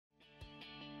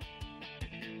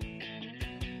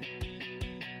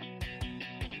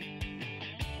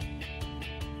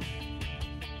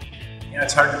Yeah,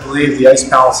 it's hard to believe the Ice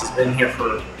Palace has been here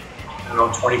for, I don't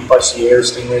know, 20 plus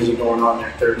years. Stingrays are going on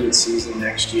their 30th season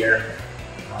next year.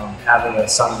 Having a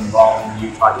son involved in the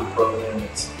youth hockey program,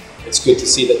 it's good to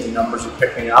see that the numbers are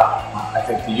picking up. I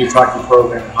think the youth hockey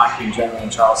program, hockey in general in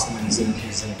Charleston, is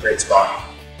in a great spot.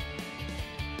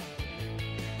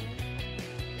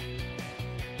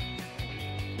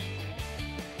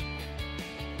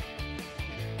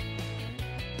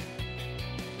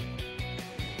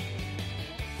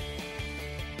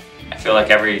 I feel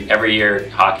like every year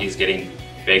hockey is getting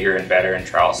bigger and better in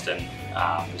Charleston.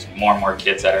 There's more and more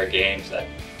kids at our games that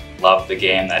love the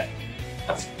game, that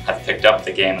have picked up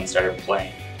the game and started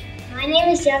playing. My name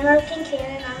is Gemma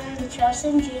Kincannon. I'm in the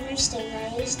Charleston Junior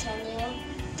Stingrays,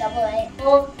 10U, AA.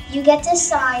 Well, you get to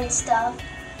sign stuff,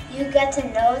 you get to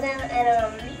know them,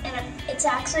 and it's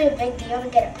actually a big deal to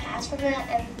get a pass from it,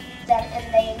 and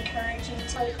they encourage you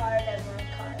to play hard and work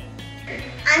hard.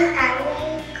 I'm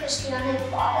Adeline Christiana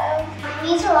Votto. It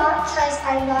means a lot because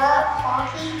I love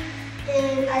hockey,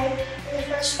 and in the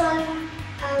first one,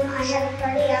 I had a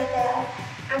party at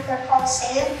the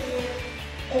Coliseum, and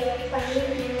they were playing,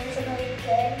 and it was really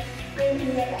good.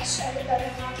 And then I started loving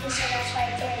hockey, so that's why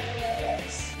I joined the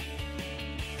race.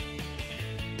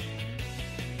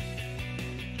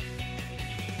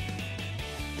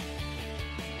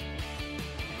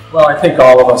 Well, I think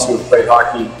all of us who have played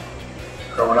hockey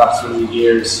growing up through the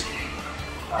years,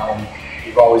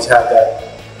 we've always had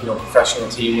that professional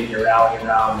team that you're rallying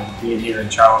around, and being here in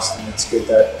Charleston, it's good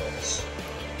that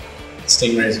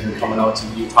Stingrays have been coming out to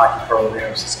the youth hockey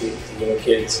programs, it's good to little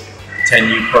kids,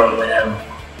 10U program,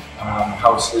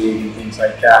 house league and things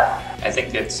like that. I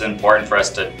think it's important for us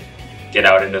to get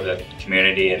out into the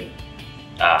community and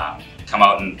come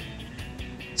out and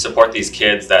support these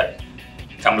kids that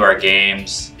come to our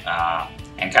games,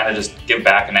 and kind of just give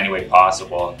back in any way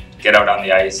possible. Get out on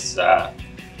the ice,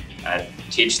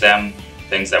 teach them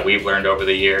things that we've learned over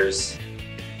the years.